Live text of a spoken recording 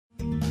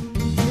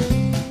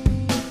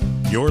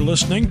You're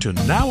listening to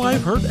Now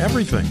I've Heard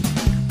Everything,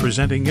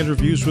 presenting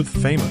interviews with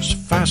famous,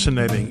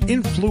 fascinating,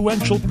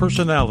 influential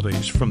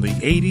personalities from the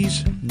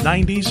 80s,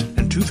 90s,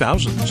 and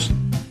 2000s.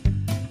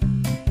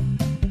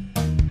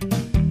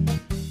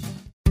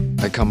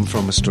 I come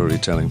from a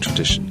storytelling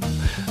tradition.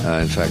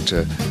 In fact,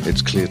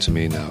 it's clear to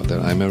me now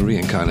that I'm a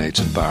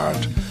reincarnated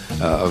bard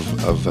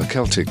of a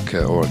Celtic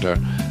order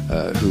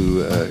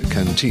who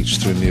can teach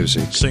through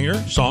music. Singer,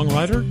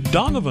 songwriter,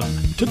 Donovan.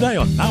 Today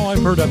on Now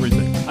I've Heard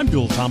Everything, I'm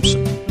Bill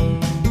Thompson.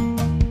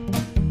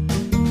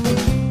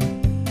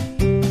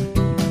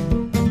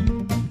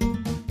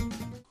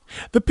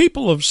 The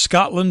people of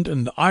Scotland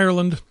and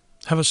Ireland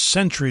have a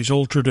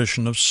centuries-old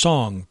tradition of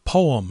song,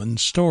 poem, and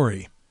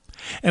story.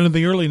 And in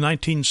the early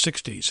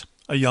 1960s,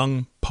 a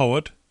young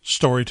poet,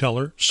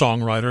 storyteller,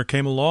 songwriter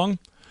came along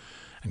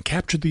and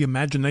captured the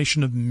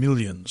imagination of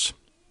millions.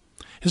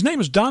 His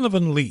name is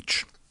Donovan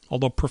Leitch,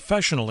 although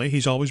professionally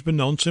he's always been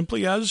known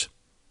simply as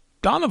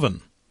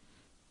Donovan.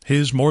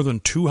 His more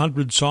than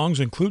 200 songs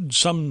include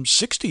some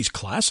 60s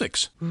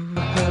classics.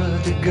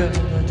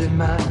 Hurdy-gurdy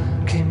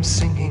man came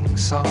singing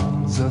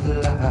songs of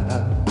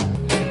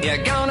love. You're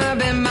gonna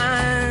be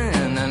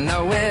mine, I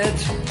know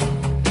it.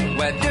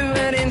 We're doing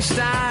it in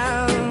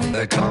style.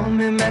 They call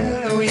me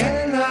Mellow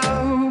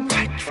Yellow,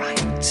 quite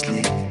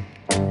rightly.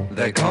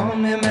 They call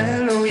me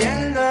Mellow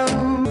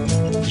Yellow.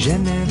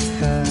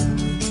 Jennifer,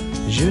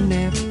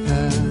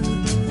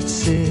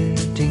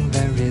 sitting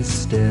very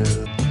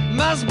still.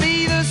 Must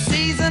be the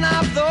season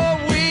of the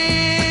witch.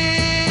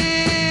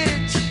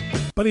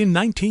 But in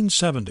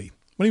 1970,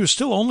 when he was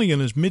still only in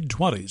his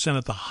mid-20s and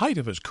at the height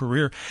of his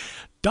career,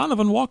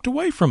 Donovan walked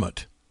away from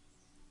it.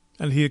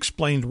 And he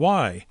explained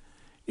why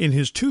in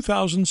his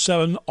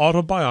 2007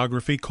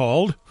 autobiography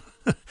called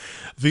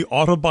The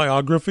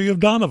Autobiography of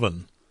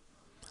Donovan.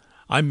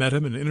 I met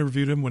him and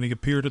interviewed him when he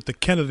appeared at the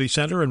Kennedy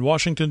Center in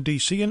Washington,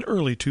 D.C. in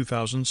early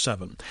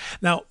 2007.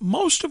 Now,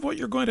 most of what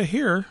you're going to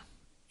hear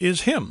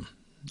is him.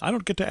 I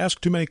don't get to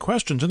ask too many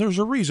questions, and there's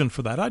a reason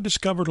for that. I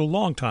discovered a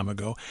long time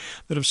ago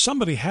that if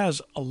somebody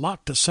has a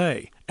lot to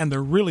say, and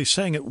they're really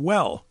saying it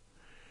well,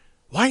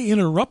 why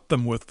interrupt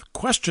them with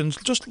questions?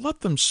 Just let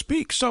them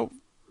speak. So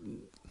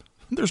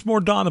there's more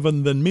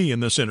Donovan than me in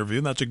this interview,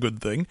 and that's a good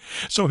thing.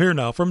 So here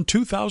now, from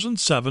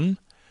 2007,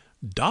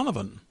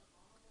 Donovan.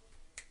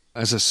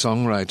 As a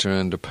songwriter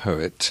and a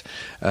poet,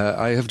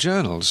 I have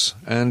journals,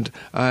 and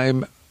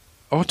I'm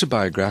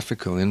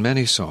autobiographical in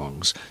many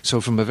songs.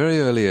 So from a very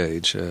early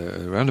age,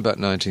 around about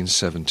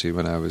 1970,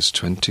 when I was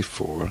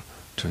 26,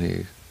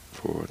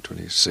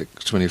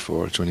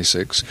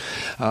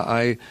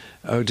 I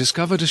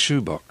discovered a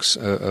shoebox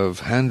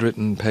of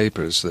handwritten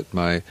papers that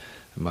my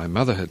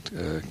mother had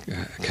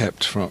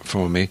kept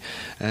for me,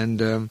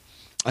 and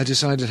I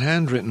decided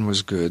handwritten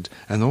was good,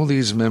 and all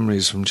these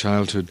memories from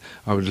childhood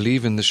I would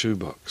leave in the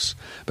shoebox.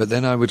 But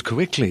then I would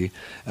quickly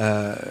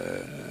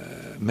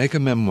make a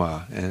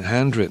memoir,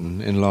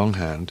 handwritten in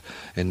longhand,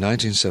 in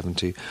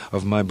 1970,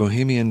 of my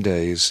bohemian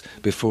days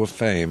before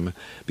fame,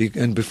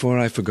 and before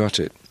I forgot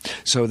it.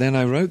 So then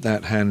I wrote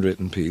that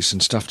handwritten piece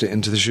and stuffed it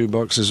into the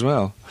shoebox as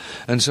well.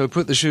 And so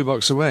put the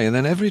shoebox away. And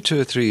then every 2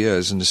 or 3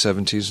 years in the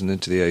 70s and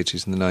into the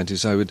 80s and the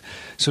 90s, I would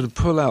sort of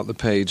pull out the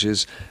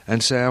pages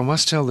and say, I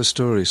must tell the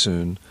story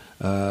soon,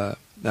 at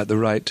the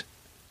right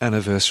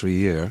anniversary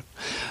year,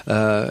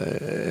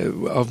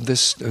 of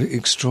this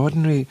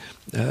extraordinary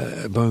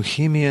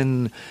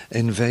bohemian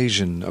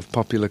invasion of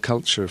popular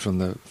culture from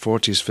the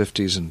 40s,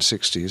 50s and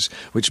 60s,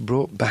 which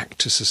brought back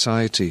to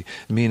society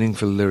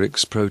meaningful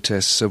lyrics,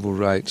 protests, civil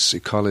rights,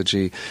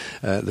 ecology,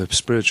 the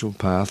spiritual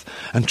path,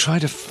 and try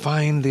to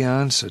find the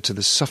answer to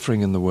the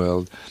suffering in the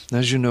world.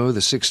 As you know, the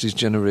 60s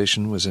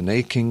generation was an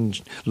aching,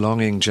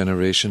 longing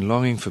generation,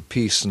 longing for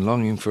peace and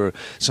longing for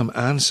some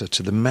answer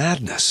to the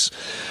madness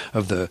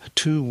of the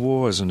two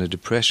wars and a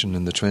depression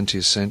in the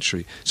 20th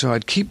century. So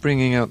I'd keep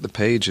bringing out the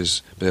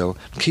pages, Bill,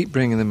 keep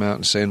bringing them out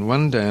and saying,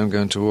 one day I'm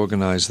going to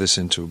organize this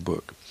into a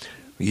book.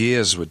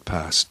 Years would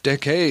pass,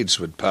 decades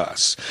would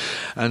pass,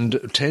 and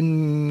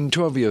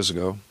 12 years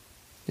ago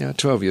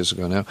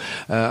now,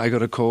 I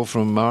got a call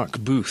from Mark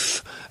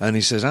Booth, and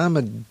he says, I'm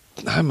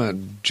a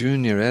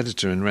junior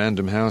editor in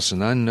Random House,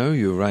 and I know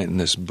you're writing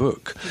this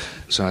book.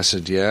 So I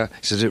said, yeah.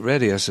 He said, it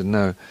ready? I said,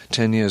 no.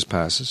 10 years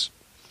passes.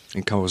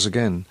 He calls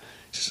again.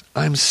 He says,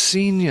 I'm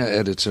senior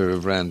editor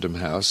of Random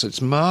House.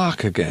 It's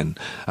Mark again.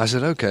 I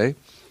said, okay,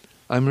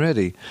 I'm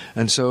ready.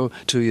 And so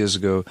 2 years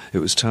ago, it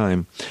was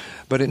time.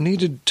 But it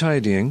needed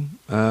tidying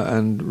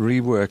and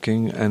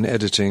reworking and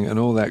editing and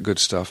all that good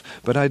stuff.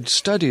 But I'd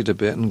studied a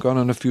bit and gone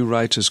on a few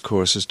writers'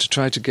 courses to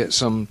try to get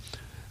some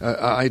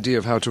idea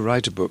of how to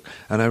write a book.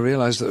 And I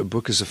realized that a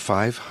book is a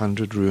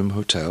 500-room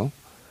hotel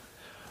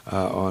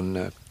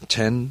on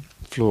 10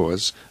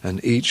 floors,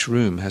 and each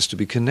room has to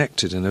be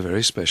connected in a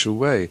very special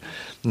way.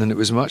 And it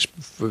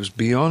was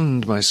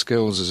beyond my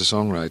skills as a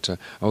songwriter,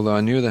 although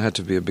I knew there had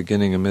to be a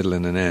beginning, a middle,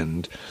 and an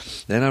end.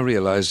 Then I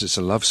realized it's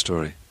a love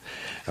story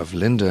of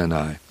Linda and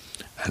I,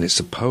 and it's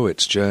a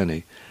poet's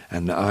journey.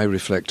 and I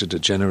reflected a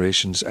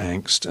generation's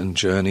angst and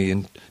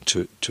journey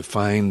to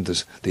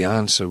find the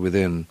answer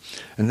within.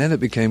 And then it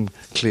became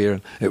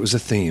clear it was a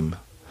theme.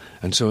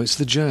 And so it's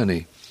the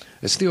journey.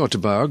 It's the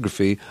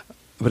autobiography,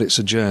 but it's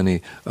a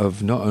journey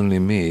of not only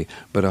me,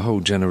 but a whole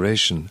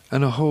generation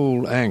and a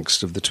whole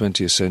angst of the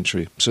 20th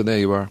century. So there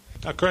you are.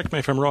 Now, correct me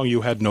if I'm wrong,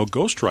 you had no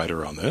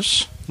ghostwriter on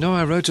this. No,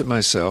 I wrote it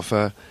myself.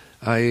 I've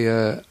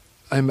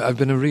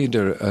been a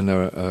reader and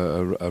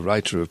a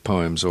writer of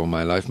poems all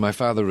my life. My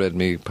father read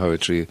me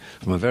poetry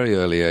from a very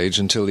early age.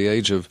 Until the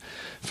age of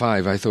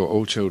 5, I thought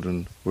all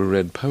children were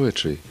read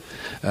poetry.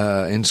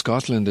 In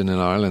Scotland and in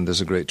Ireland,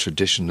 there's a great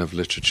tradition of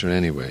literature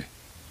anyway.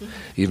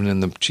 Even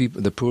in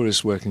the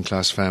poorest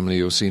working-class family,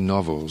 you'll see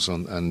novels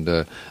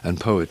and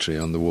poetry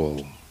on the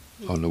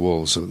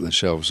walls of the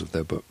shelves of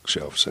their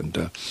bookshelves.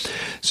 And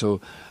so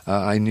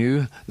I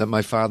knew that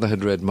my father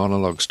had read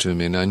monologues to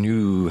me, and I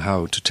knew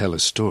how to tell a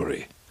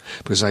story,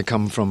 because I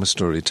come from a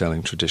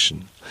storytelling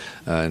tradition.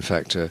 In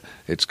fact,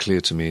 it's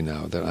clear to me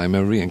now that I'm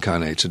a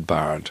reincarnated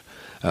bard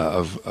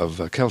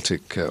of a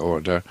Celtic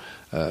order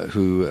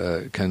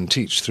who can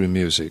teach through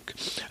music.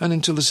 And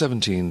until the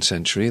 17th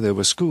century, there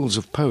were schools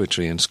of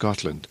poetry in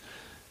Scotland.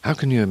 How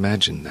can you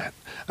imagine that?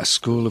 A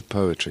school of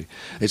poetry.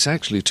 It's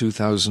actually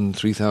 2,000,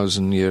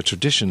 3,000-year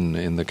tradition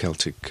in the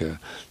Celtic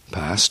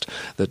past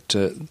that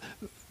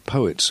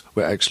poets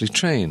were actually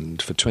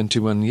trained for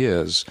 21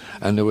 years,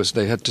 and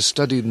they had to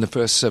study in the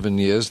first 7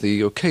 years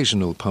the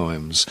occasional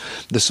poems,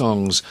 the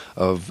songs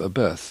of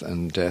birth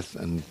and death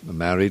and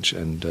marriage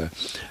and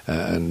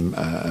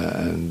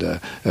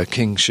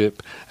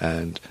kingship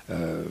and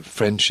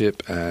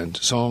friendship, and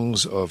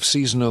songs of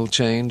seasonal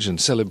change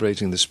and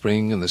celebrating the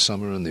spring and the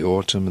summer and the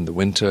autumn and the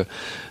winter.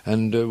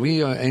 And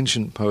we are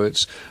ancient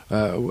poets.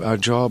 Our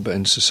job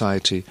in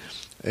society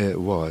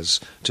was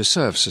to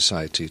serve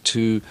society,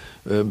 to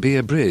be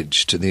a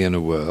bridge to the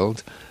inner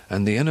world,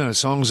 and the inner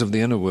songs of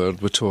the inner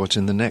world were taught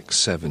in the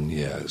next 7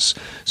 years.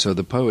 So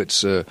the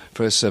poet's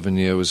first 7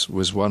 years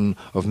was one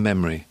of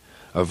memory,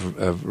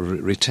 of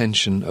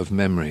retention of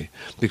memory,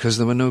 because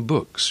there were no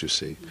books, you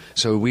see.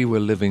 So we were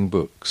living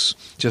books,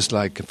 just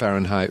like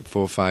Fahrenheit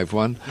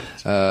 451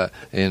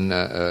 in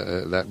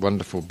that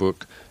wonderful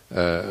book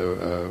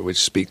which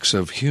speaks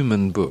of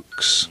human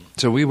books.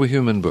 So we were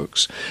human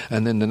books.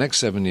 And then the next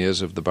 7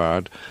 years of the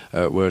Bard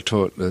were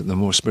taught the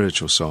more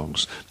spiritual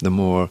songs,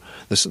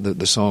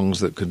 the songs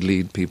that could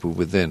lead people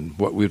within,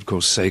 what we would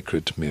call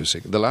sacred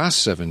music. The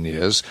last 7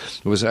 years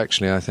was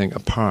actually, I think, a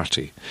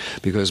party,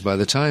 because by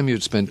the time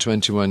you'd spent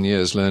 21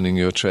 years learning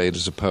your trade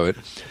as a poet,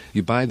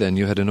 by then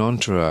you had an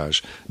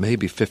entourage,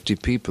 maybe 50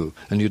 people,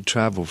 and you'd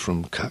travel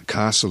from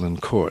castle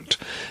and court,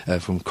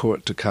 from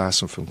court to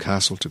castle, from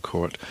castle to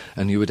court,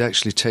 and you would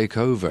actually take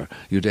over.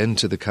 You'd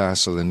enter the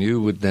castle, and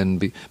you would then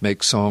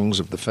make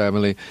songs of the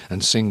family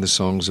and sing the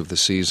songs of the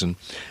season.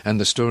 And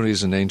the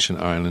stories in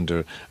ancient Ireland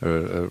are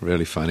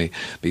really funny,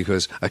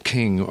 because a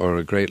king or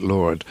a great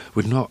lord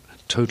would not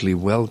totally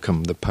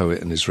welcome the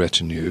poet and his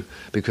retinue,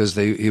 because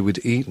he would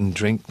eat and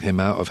drink him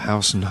out of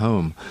house and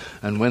home.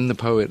 And when the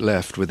poet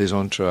left with his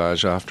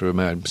entourage after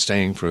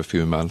staying for a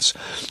few months,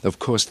 of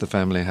course the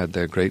family had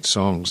their great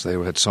songs. They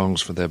had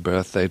songs for their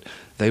birth.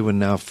 They were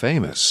now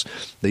famous.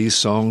 These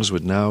songs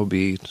would now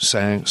be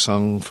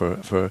sung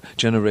for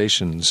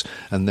generations,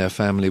 and their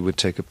family would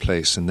take a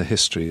place in the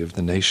history of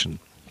the nation.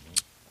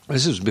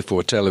 This was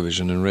before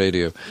television and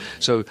radio.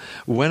 So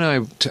when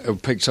I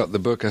picked up the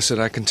book, I said,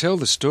 I can tell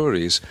the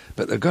stories,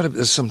 but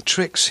there's some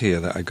tricks here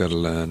that I got to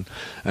learn.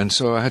 And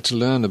so I had to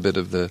learn a bit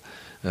of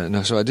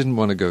so I didn't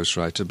want a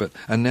ghostwriter, but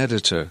an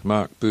editor,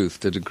 Mark Booth,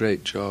 did a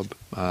great job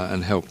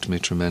and helped me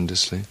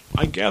tremendously.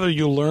 I gather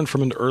you learned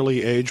from an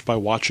early age by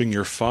watching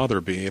your father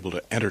be able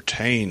to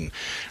entertain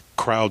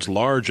crowds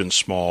large and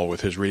small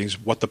with his readings,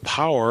 what the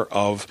power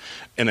of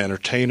an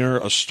entertainer,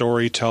 a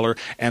storyteller,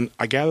 and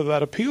I gather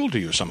that appealed to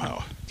you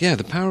somehow. Yeah,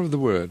 the power of the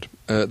word,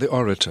 the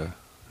orator,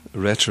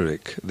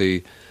 rhetoric,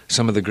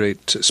 some of the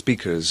great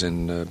speakers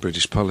in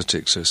British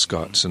politics are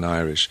Scots and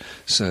Irish.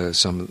 So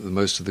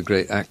most of the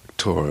great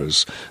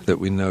actors that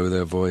we know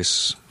their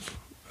voice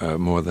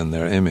more than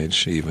their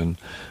image even,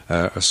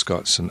 are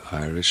Scots and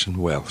Irish and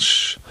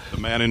Welsh. The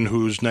man in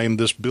whose name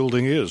this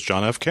building is,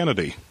 John F.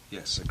 Kennedy.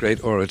 Yes, a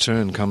great orator,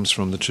 and comes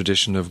from the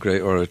tradition of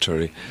great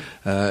oratory.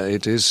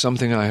 It is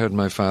something I heard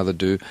my father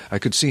do. I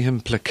could see him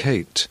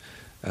placate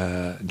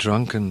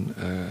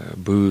drunken,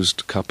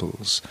 boozed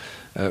couples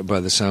by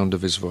the sound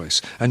of his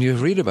voice. And you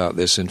read about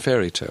this in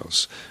fairy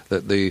tales,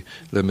 that the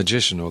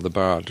magician or the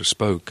bard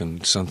spoke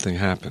and something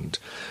happened.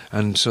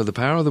 And so the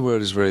power of the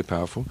word is very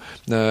powerful.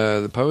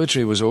 The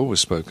poetry was always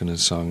spoken and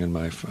sung in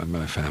my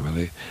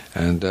family,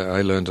 and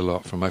I learned a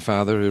lot from my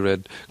father, who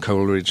read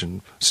Coleridge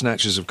and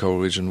snatches of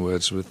Coleridge and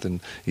Wordsworth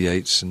and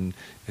Yeats and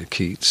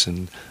Keats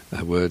and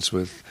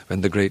Wordsworth,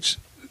 and the great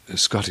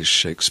Scottish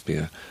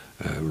Shakespeare,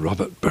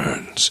 Robert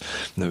Burns.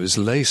 And it was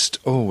laced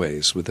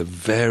always with a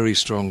very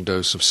strong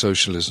dose of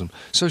socialism.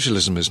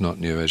 Socialism is not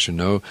new, as you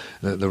know.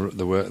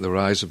 The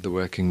rise of the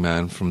working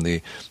man from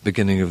the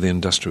beginning of the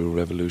Industrial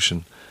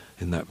Revolution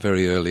in that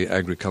very early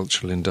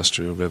agricultural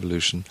industrial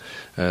revolution.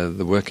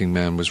 The working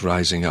man was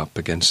rising up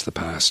against the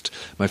past.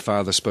 My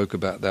father spoke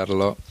about that a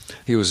lot.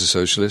 He was a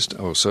socialist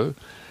also.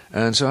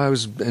 And so I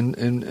was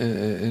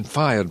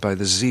fired by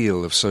the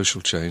zeal of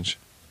social change.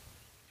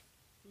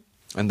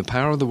 And the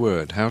power of the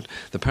word,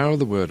 the power of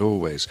the word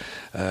always.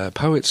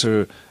 Poets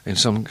are, in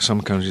some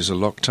countries, are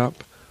locked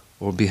up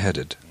or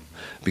beheaded,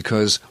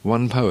 because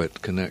one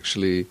poet can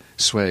actually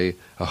sway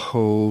a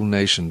whole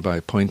nation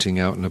by pointing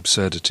out an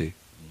absurdity.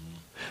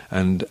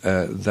 And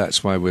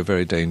that's why we're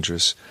very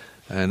dangerous.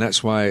 And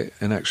that's why,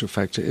 in actual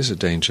fact, it is a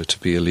danger to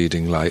be a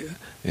leading light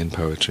in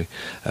poetry.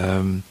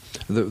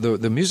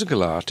 The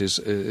musical art is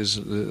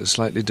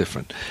slightly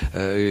different.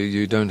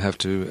 You don't have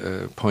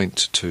to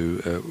point to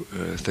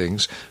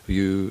things.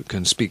 You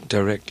can speak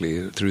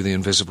directly through the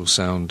invisible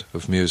sound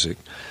of music.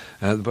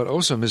 But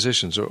also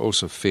musicians are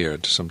also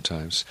feared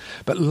sometimes,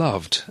 but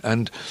loved.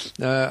 And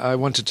I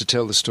wanted to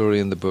tell the story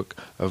in the book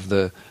of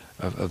the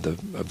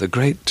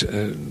great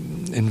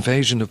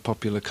invasion of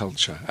popular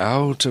culture.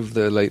 Out of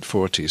the late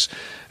 40s,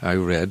 I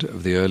read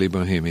of the early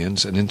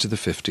Bohemians, and into the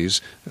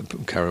 50s,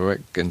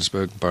 Kerouac,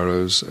 Ginsberg,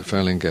 Burroughs,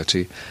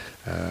 Ferlinghetti,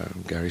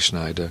 Gary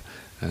Schneider,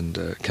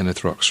 and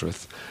Kenneth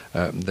Roxroth.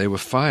 They were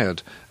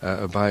fired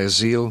by a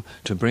zeal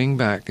to bring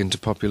back into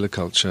popular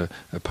culture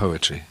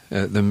poetry,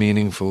 the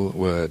meaningful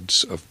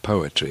words of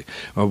poetry.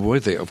 Well,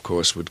 with it, of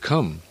course, would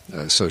come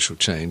social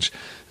change,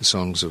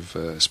 songs of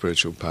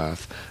spiritual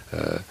path,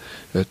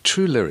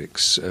 true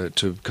lyrics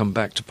to come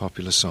back to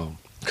popular song.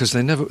 Because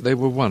they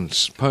were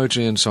once,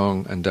 poetry and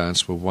song and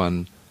dance were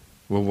one.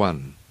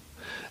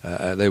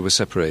 They were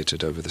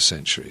separated over the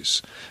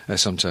centuries,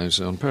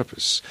 sometimes on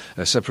purpose.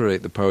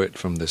 Separate the poet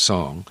from the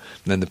song,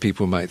 then the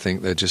people might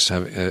think they're just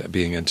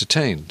being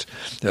entertained.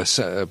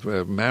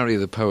 Marry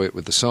the poet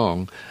with the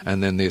song,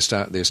 and then the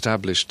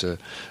established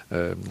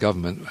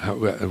government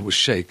will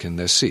shake in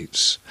their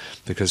seats,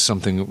 because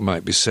something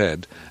might be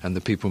said and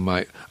the people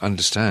might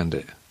understand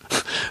it.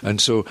 And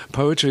so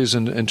poetry is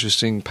an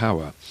interesting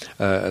power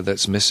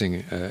that's missing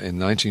in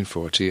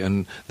 1940,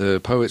 and the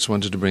poets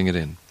wanted to bring it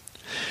in.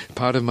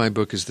 Part of my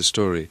book is the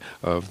story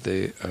of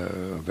the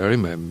very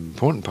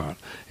important part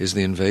is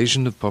the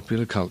invasion of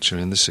popular culture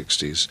in the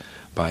 60s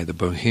by the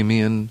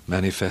Bohemian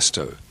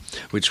Manifesto,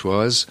 which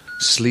was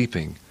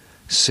sitting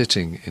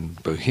in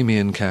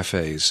Bohemian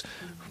cafes,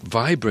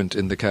 vibrant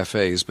in the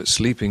cafes, but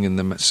sleeping in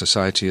the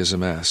society as a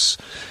mass.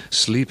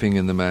 Sleeping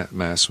in the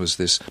mass was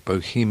this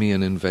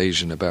Bohemian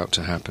invasion about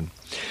to happen.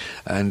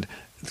 And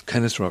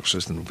Kenneth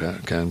Roxroth and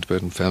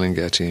Ginsberg and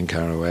Ferlinghetti and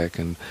Kerouac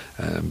and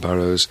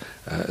Burroughs,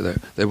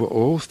 they were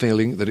all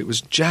feeling that it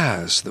was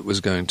jazz that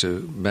was going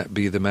to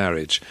be the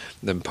marriage.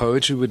 Then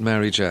poetry would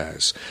marry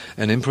jazz.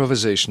 And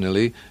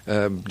improvisationally,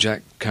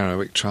 Jack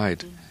Kerouac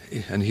tried.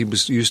 And he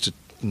was used to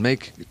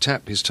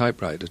tap his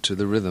typewriter to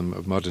the rhythm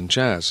of modern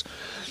jazz.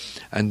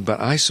 But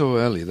I saw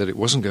early that it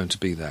wasn't going to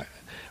be that.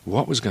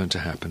 What was going to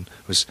happen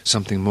was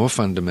something more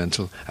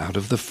fundamental out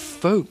of the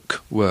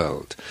folk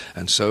world.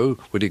 And so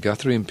Woody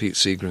Guthrie and Pete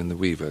Seeger and the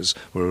Weavers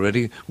were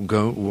already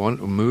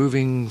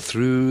moving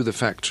through the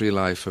factory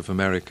life of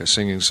America,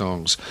 singing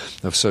songs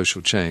of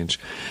social change.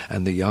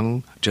 And the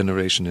young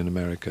generation in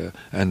America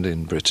and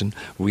in Britain,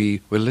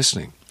 we were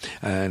listening.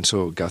 And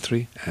so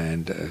Guthrie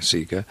and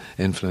Seeger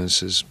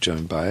influences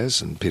Joan Baez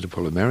and Peter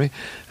Paul and Mary,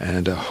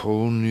 and a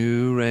whole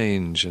new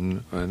range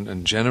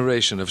and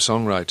generation of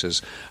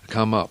songwriters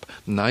come up.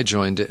 And I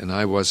joined it, and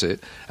I was it,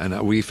 and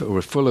we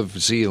were full of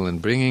zeal,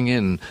 and bringing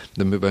in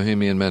the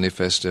Bohemian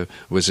Manifesto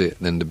was it.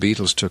 Then the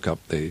Beatles took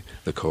up the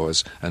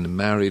cause and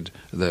married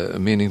the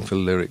meaningful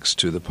lyrics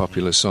to the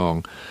popular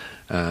song,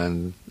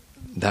 and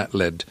that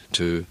led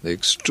to the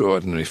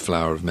extraordinary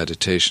flower of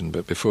meditation.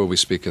 But before we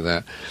speak of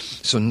that,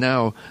 so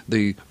now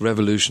the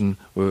revolution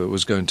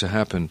was going to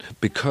happen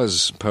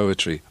because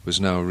poetry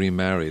was now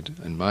remarried,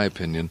 in my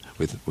opinion,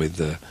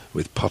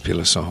 with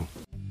popular song.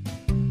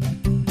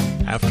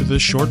 After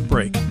this short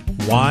break,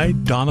 why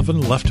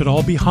Donovan left it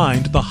all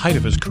behind at the height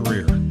of his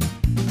career.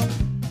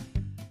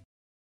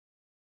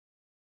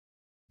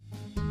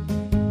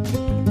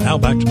 Now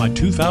back to my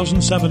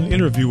 2007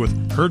 interview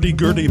with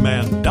hurdy-gurdy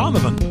man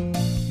Donovan.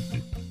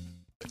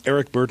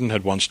 Eric Burdon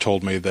had once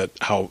told me that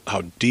how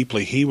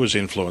deeply he was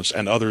influenced,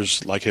 and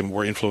others like him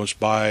were influenced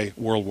by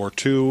World War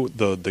II,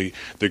 the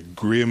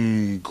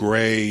grim,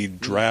 gray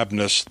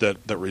drabness that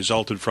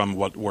resulted from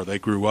where they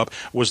grew up.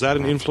 Was that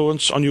an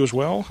influence on you as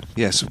well?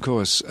 Yes, of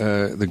course.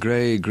 The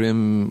grey,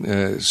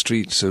 grim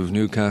streets of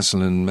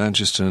Newcastle and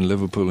Manchester and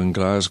Liverpool and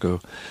Glasgow,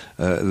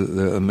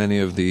 many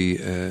of the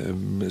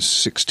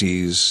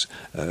 60s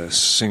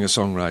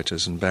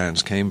singer-songwriters and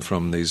bands came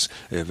from these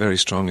very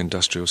strong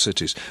industrial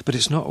cities. But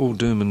it's not all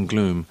doom and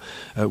gloom.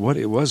 What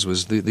it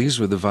was these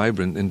were the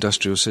vibrant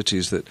industrial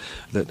cities that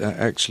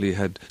actually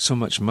had so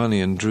much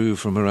money and drew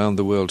from around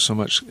the world so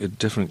much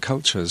different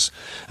cultures.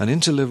 And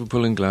into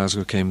Liverpool and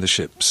Glasgow came the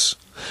ships.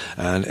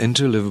 And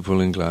into Liverpool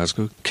and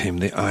Glasgow came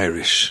the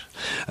Irish.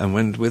 And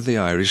with the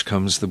Irish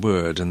comes the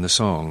word and the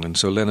song. And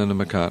so Lennon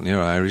and McCartney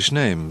are Irish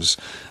names.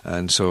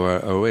 And so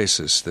are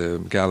Oasis,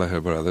 the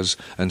Gallagher brothers.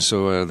 And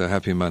so are the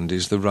Happy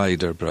Mondays, the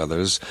Ryder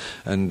brothers.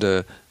 And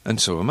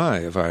so am I,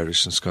 of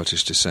Irish and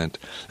Scottish descent.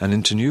 And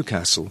into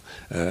Newcastle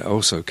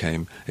also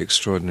came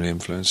extraordinary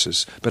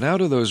influences. But out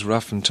of those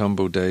rough and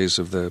tumble days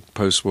of the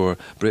post-war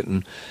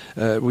Britain,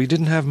 we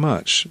didn't have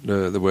much,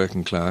 the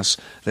working class.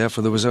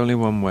 Therefore, there was only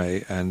one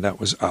way, and that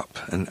was up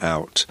and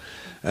out.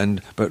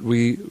 But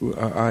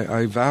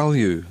I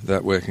value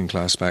that working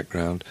class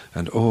background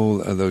and all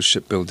those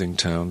shipbuilding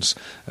towns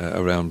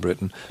around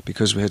Britain,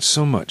 because we had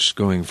so much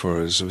going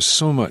for us. There was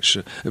so much.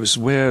 It was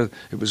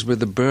with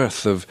the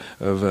birth of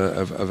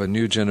a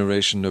new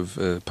generation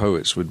of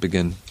poets would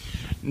begin.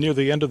 Near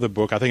the end of the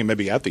book, I think it may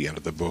be at the end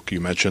of the book,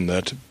 you mentioned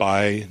that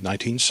by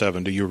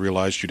 1970 you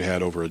realized you'd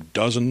had over a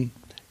dozen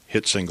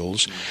hit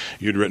singles.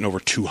 You'd written over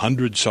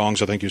 200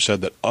 songs, I think you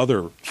said, that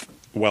other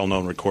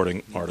well-known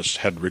recording artists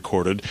had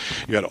recorded.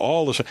 You had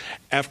all this.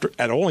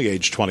 At only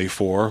age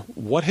 24,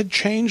 what had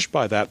changed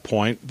by that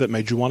point that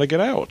made you want to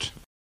get out?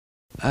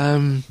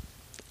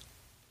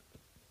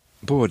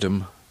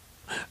 Boredom.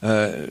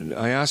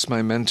 I asked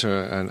my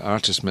mentor, an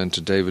artist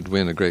mentor, David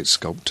Wynne, a great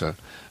sculptor,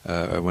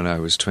 when I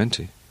was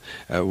 20,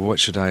 what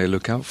should I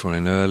look out for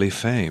in early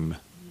fame?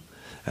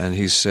 And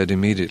he said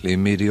immediately,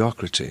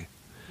 mediocrity.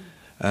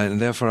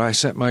 And therefore I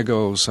set my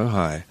goals so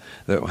high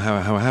that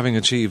having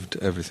achieved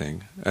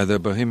everything, the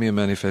Bohemian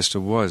Manifesto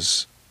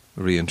was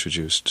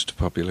reintroduced to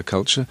popular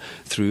culture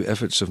through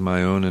efforts of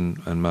my own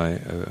and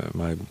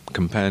my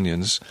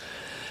companions.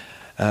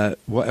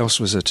 What else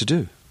was there to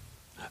do?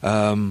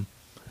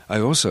 I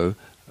also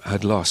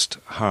had lost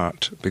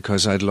heart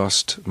because I'd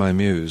lost my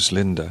muse,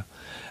 Linda.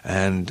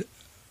 And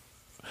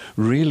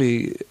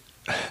really,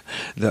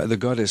 the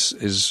goddess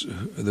is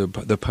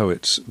the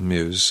poet's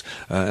muse,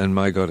 and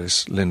my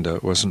goddess, Linda,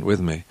 wasn't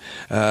with me.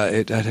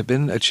 It had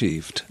been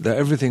achieved.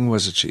 Everything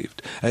was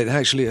achieved. It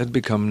actually had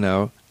become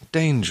now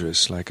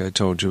dangerous, like I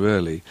told you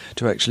early,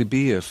 to actually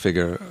be a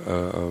figure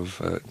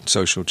of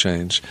social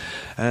change.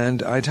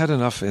 And I'd had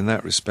enough in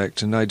that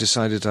respect, and I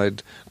decided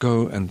I'd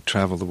go and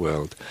travel the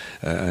world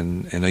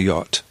and in a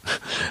yacht.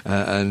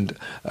 And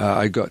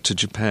I got to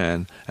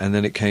Japan, and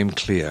then it came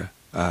clear.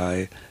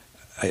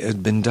 It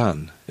had been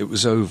done. It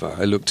was over.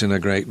 I looked in a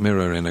great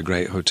mirror in a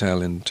great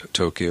hotel in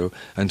Tokyo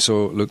and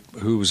saw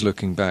who was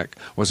looking back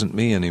wasn't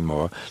me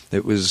anymore.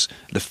 It was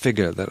the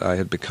figure that I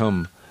had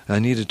become. I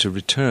needed to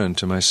return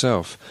to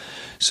myself.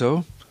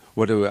 So,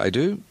 what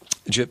do?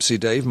 Gypsy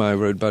Dave, my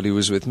road buddy,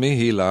 was with me.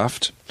 He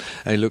laughed.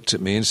 And he looked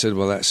at me and said,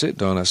 "Well, that's it,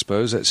 Don, I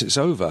suppose. It's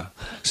over."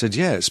 I said,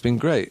 "Yeah, it's been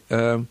great.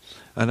 And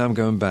I'm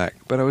going back."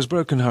 But I was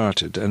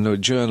broken-hearted, and the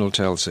journal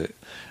tells it.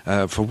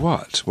 For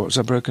what? What was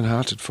I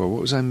broken-hearted for?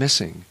 What was I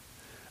missing?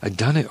 I'd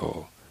done it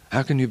all.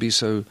 How can you be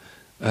so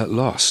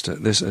lost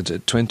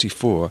at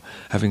 24,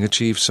 having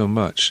achieved so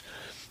much?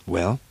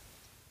 Well,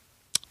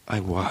 I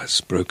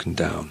was broken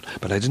down,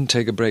 but I didn't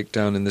take a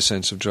breakdown in the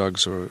sense of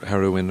drugs or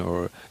heroin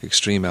or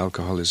extreme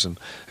alcoholism.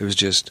 It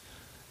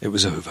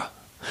was over.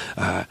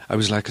 I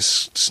was like a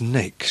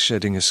snake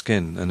shedding a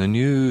skin, and a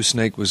new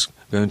snake was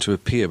going to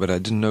appear, but I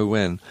didn't know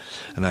when,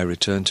 and I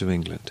returned to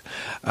England.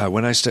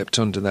 When I stepped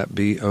onto that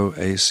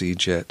BOAC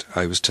jet,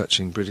 I was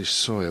touching British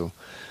soil,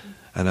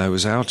 and I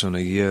was out on a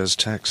year's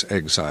tax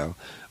exile,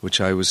 which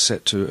I was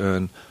set to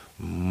earn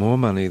more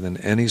money than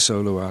any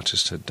solo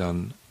artist had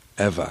done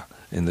ever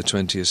in the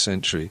 20th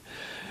century.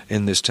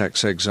 In this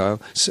tax exile,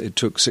 it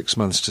took 6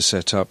 months to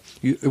set up.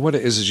 What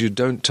it is you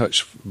don't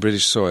touch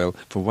British soil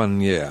for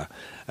 1 year,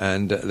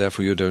 and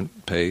therefore you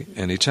don't pay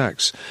any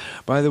tax.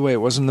 By the way,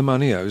 it wasn't the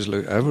money I was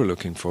ever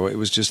looking for. It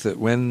was just that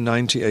when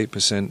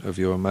 98% of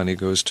your money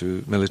goes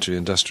to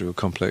military-industrial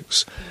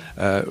complex,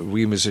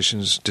 we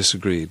musicians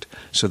disagreed.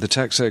 So the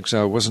tax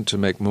exile wasn't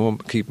to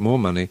keep more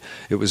money.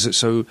 It was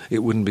so it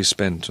wouldn't be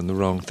spent on the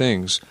wrong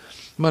things.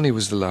 Money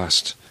was the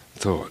last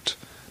thought.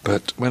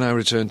 But when I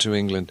returned to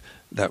England,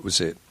 that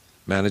was it.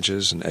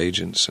 Managers and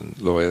agents and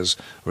lawyers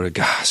were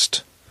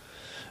aghast.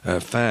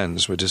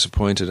 Fans were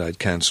disappointed I'd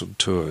cancelled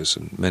tours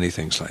and many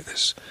things like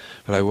this.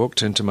 But I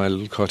walked into my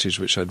little cottage,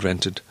 which I'd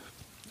rented,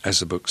 as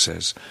the book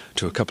says,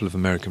 to a couple of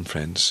American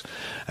friends,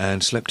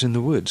 and slept in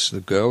the woods. The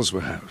girls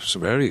were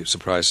very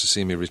surprised to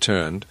see me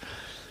returned,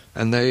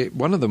 and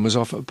one of them was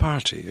off at a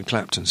party at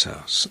Clapton's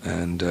house,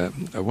 and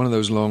one of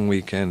those long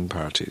weekend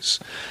parties.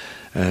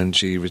 And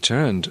she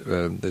returned,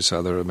 this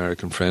other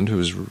American friend who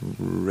was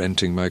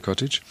renting my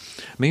cottage.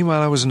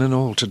 Meanwhile, I was in an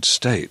altered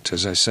state,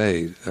 as I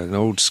say. An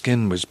old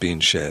skin was being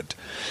shed.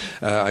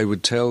 I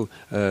would tell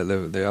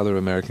the other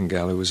American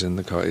gal who was in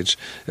the cottage,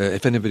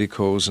 if anybody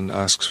calls and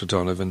asks for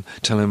Donovan,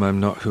 tell him I'm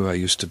not who I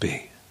used to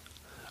be.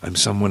 I'm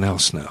someone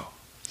else now.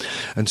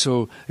 And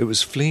so it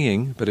was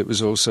fleeing, but it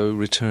was also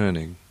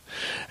returning.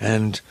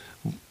 And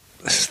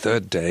this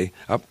third day,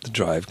 up the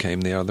drive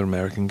came the other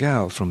American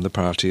gal from the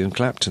party in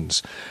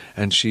Clapton's,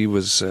 and she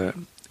was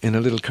in a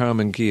little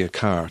Carmen Ghia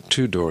car.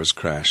 2 doors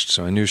crashed,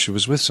 so I knew she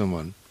was with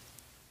someone.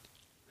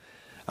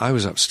 I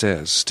was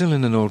upstairs, still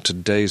in an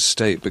altered dazed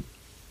state, but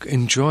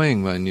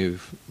enjoying my new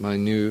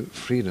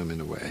freedom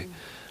in a way.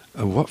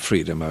 What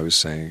freedom, I was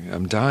saying?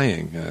 I'm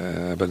dying,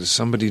 but there's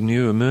somebody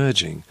new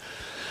emerging.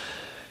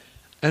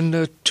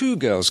 And 2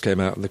 girls came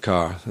out of the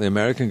car, the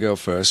American girl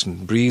first,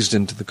 and breezed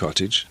into the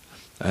cottage,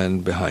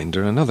 and behind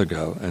her another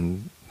girl,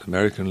 and the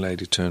American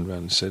lady turned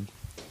round and said,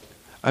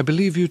 "I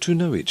believe you two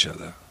know each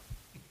other."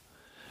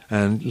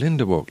 And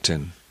Linda walked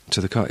in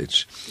to the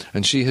cottage,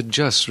 and she had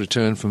just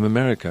returned from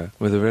America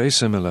with a very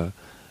similar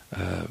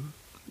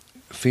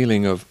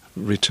feeling of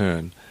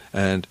return,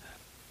 and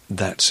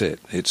that's it,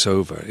 it's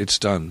over, it's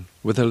done,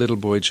 with her little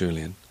boy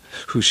Julian,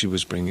 who she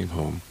was bringing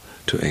home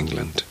to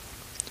England.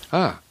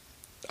 "Ah,"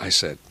 I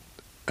said,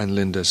 and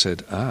Linda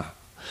said, "Ah."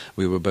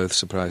 We were both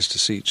surprised to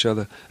see each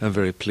other and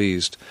very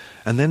pleased.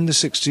 And then the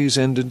 60s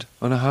ended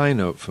on a high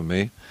note for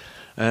me,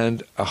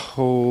 and a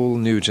whole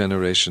new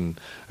generation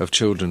of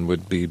children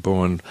would be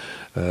born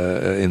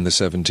in the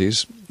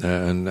 70s,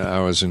 and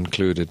ours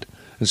included.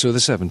 And so the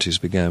 70s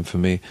began for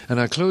me. And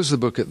I closed the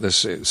book at the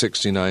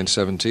 69,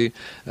 70,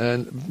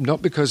 and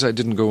not because I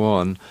didn't go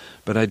on,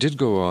 but I did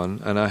go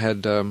on, and I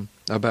had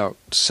about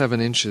 7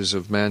 inches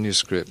of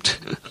manuscript.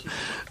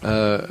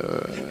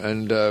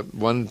 And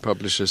one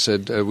publisher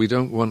said, "We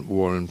don't want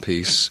War and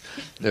Peace.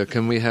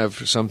 Can we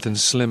have something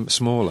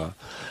smaller?"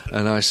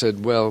 And I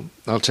said, "Well,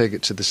 I'll take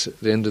it to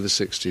the end of the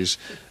 60s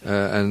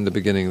and the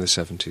beginning of the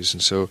 70s."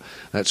 And so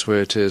that's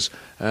where it is.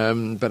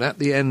 But at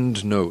the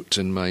end note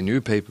in my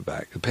new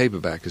paperback, the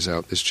paperback is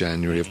out this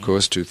January, of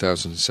course,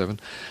 2007.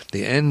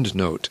 The end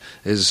note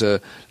is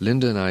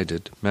Linda and I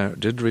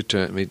did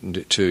return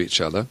to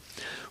each other.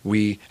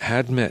 We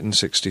had met in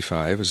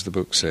 65, as the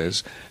book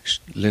says.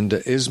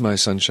 Linda is my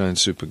Sunshine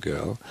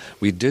Supergirl.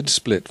 We did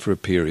split for a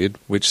period,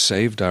 which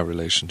saved our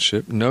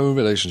relationship. No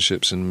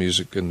relationships in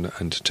music and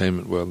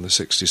entertainment world in the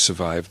 60s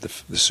survived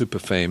the super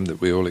fame that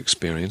we all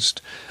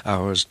experienced.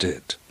 Ours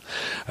did.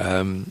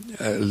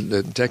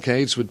 The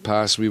decades would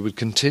pass. We would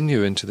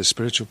continue into the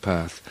spiritual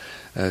path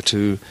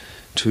to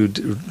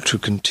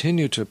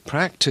continue to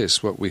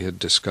practice what we had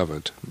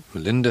discovered.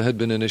 Linda had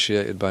been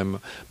initiated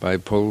by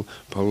Paul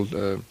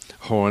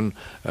Horn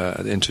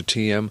into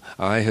TM.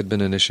 I had been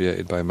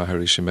initiated by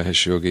Maharishi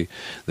Mahesh Yogi.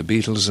 The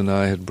Beatles and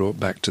I had brought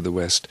back to the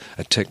West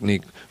a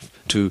technique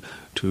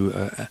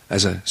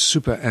as a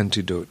super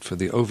antidote for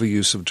the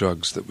overuse of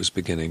drugs that was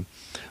beginning.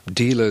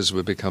 Dealers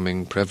were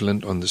becoming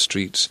prevalent on the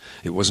streets.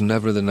 It was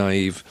never the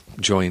naive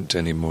joint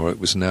anymore. It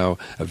was now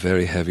a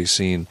very heavy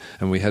scene,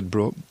 and we had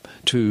brought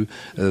to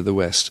the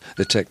West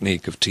the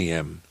technique of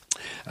TM.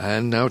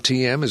 And now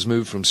TM has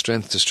moved from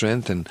strength to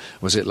strength, and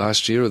was it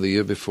last year or the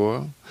year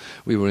before?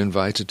 We were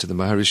invited to the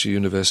Maharishi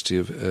University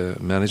of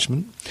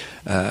Management,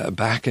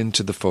 back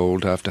into the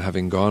fold after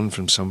having gone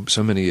from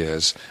so many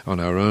years on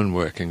our own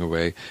working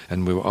away,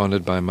 and we were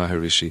honored by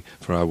Maharishi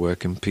for our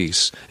work in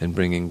peace, in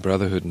bringing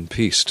brotherhood and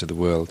peace to the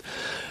world.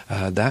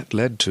 That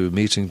led to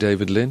meeting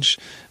David Lynch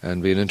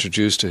and being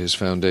introduced to his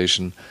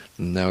foundation.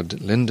 Now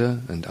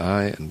Linda and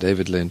I and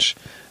David Lynch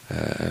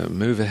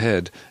move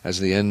ahead, as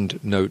the end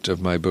note of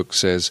my book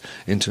says,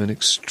 into an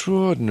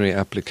extraordinary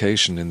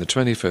application in the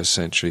 21st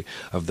century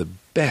of the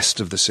best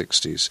of the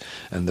 60s.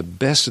 And the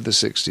best of the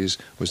 60s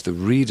was the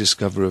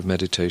rediscovery of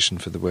meditation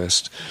for the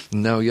West.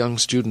 Now young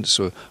students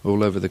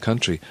all over the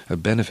country are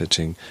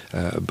benefiting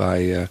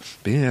by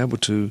being able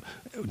to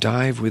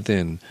dive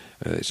within.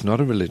 It's not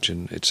a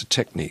religion, it's a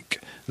technique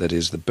that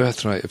is the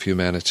birthright of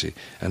humanity.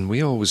 And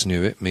we always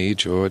knew it, me,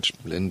 George,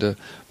 Linda,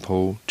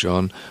 Paul,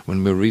 John,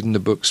 when we were reading the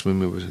books when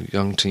we were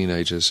young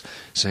teenagers,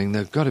 saying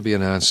there's got to be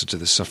an answer to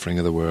the suffering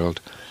of the world.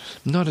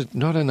 Not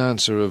an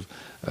answer of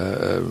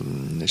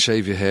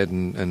shave your head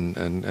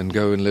and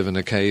go and live in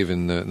a cave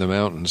in the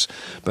mountains,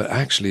 but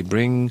actually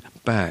bring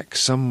back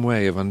some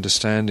way of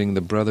understanding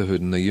the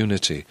brotherhood and the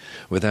unity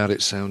without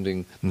it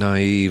sounding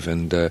naive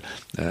and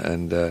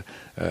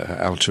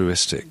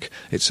altruistic.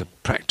 It's a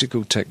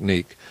practical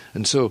technique.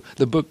 And so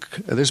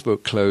this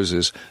book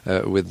closes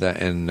with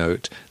that end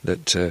note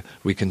that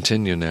we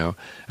continue now.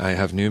 I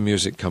have new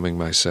music coming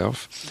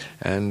myself,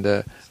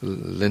 and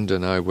Linda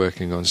and I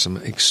working on some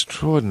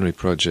extraordinary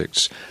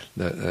projects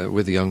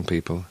with young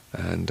people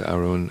and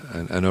our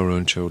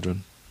own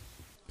children.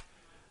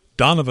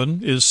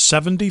 Donovan is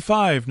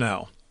 75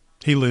 now.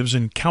 He lives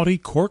in County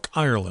Cork,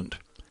 Ireland.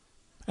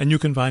 And you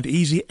can find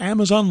easy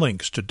Amazon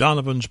links to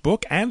Donovan's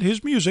book and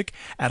his music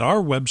at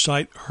our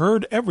website,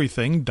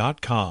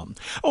 heardeverything.com.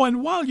 Oh,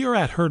 and while you're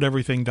at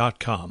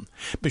heardeverything.com,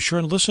 be sure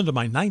and listen to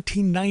my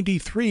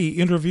 1993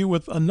 interview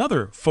with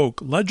another folk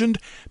legend,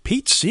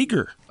 Pete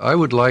Seeger. I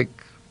would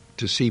like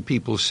to see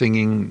people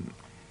singing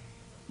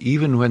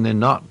even when they're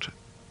not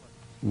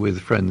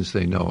with friends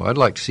they know. I'd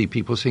like to see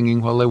people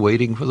singing while they're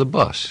waiting for the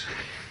bus.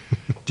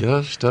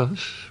 Just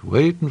us,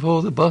 waiting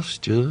for the bus,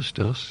 just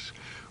us.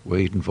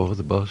 Waiting for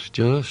the bus,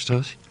 just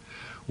us.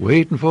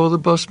 Waiting for the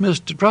bus,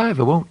 Mr.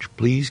 Driver, won't you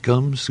please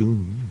come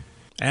soon?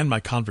 And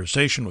my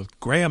conversation with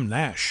Graham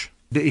Nash.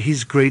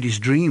 His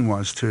greatest dream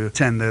was to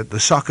attend the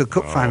soccer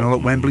cup final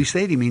at Wembley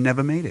Stadium. He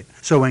never made it.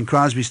 So when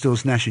Crosby,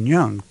 Stills, Nash and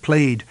Young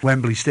played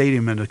Wembley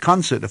Stadium at a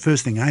concert, the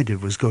first thing I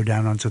did was go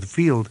down onto the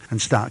field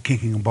and start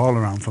kicking a ball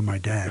around for my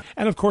dad.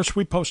 And of course,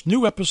 we post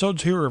new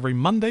episodes here every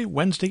Monday,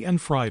 Wednesday,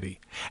 and Friday.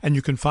 And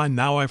you can find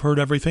Now I've Heard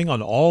Everything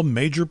on all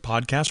major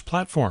podcast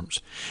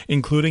platforms,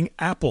 including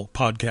Apple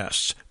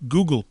Podcasts,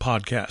 Google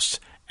Podcasts,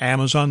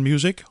 Amazon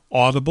Music,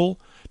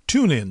 Audible,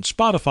 TuneIn,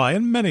 Spotify,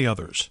 and many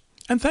others.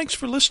 And thanks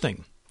for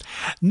listening.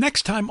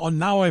 Next time on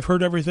Now I've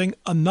Heard Everything,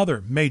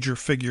 another major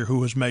figure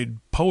who has made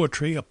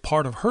poetry a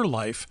part of her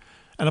life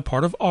and a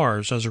part of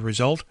ours as a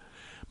result,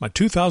 my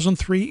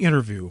 2003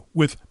 interview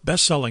with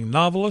best-selling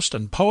novelist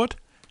and poet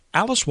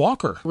Alice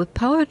Walker. With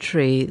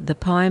poetry, the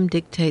poem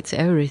dictates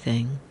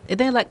everything.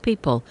 They're like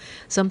people.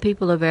 Some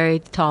people are very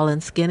tall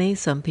and skinny.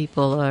 Some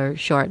people are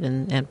short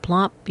and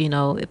plump.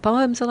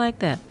 Poems are like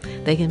that.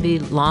 They can be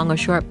long or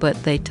short,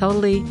 but they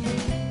totally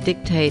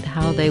dictate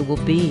how they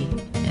will be,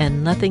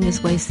 and nothing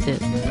is wasted.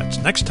 That's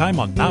next time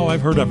on Now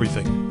I've Heard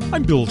Everything.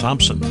 I'm Bill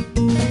Thompson.